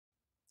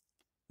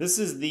This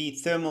is the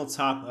thermal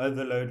type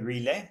overload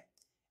relay,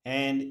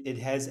 and it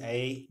has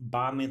a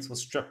bimetal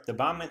strip. The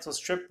bimetal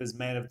strip is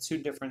made of two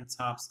different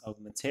types of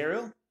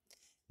material.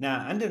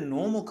 Now, under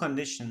normal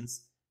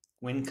conditions,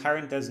 when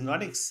current does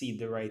not exceed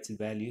the rated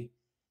value,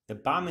 the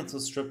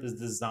bimetal strip is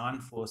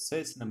designed for a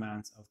certain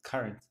amount of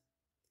current.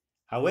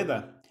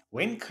 However,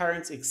 when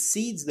current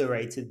exceeds the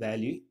rated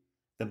value,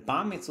 the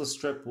bimetal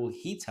strip will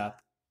heat up,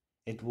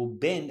 it will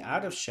bend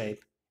out of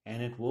shape,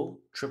 and it will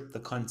trip the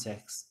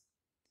contacts.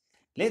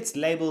 Let's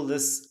label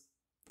this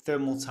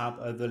thermal type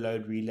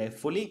overload relay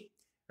fully.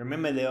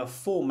 Remember, there are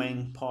four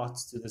main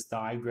parts to this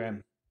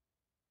diagram.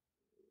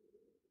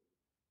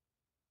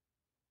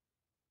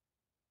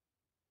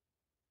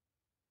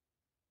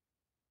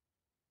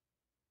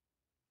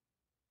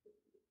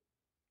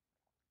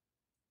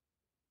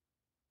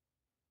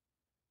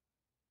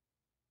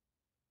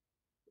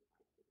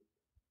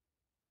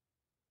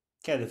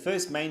 Okay, the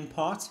first main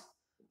part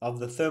of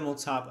the thermal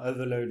type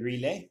overload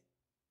relay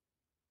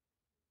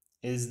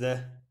is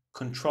the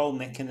control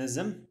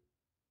mechanism.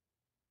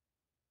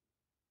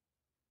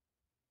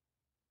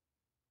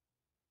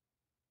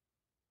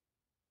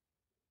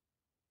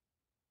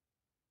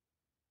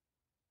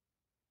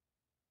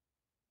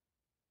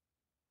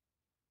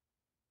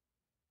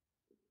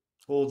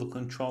 Or the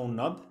control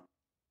knob,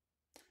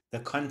 the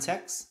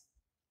contacts,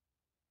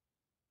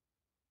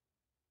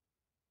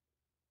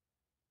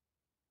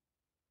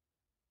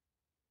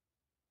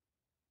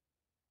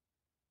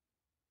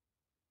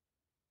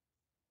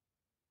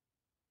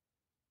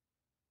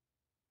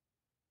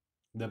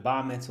 the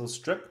bimetal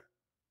strip,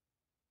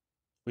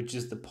 which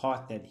is the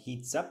part that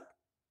heats up,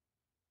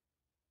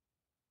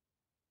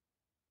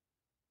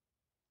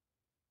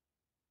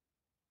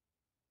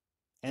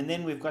 and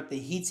then we've got the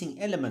heating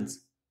element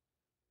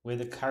where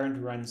the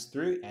current runs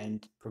through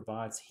and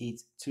provides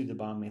heat to the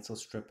bimetal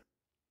strip.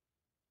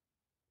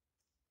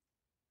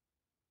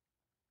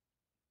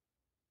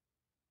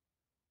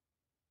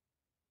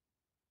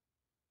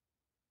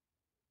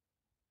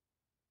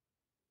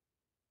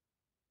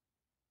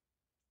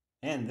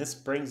 And this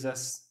brings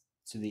us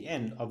to the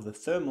end of the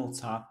thermal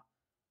type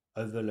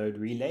overload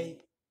relay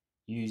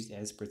used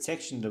as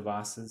protection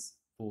devices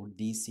for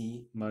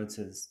DC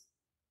motors.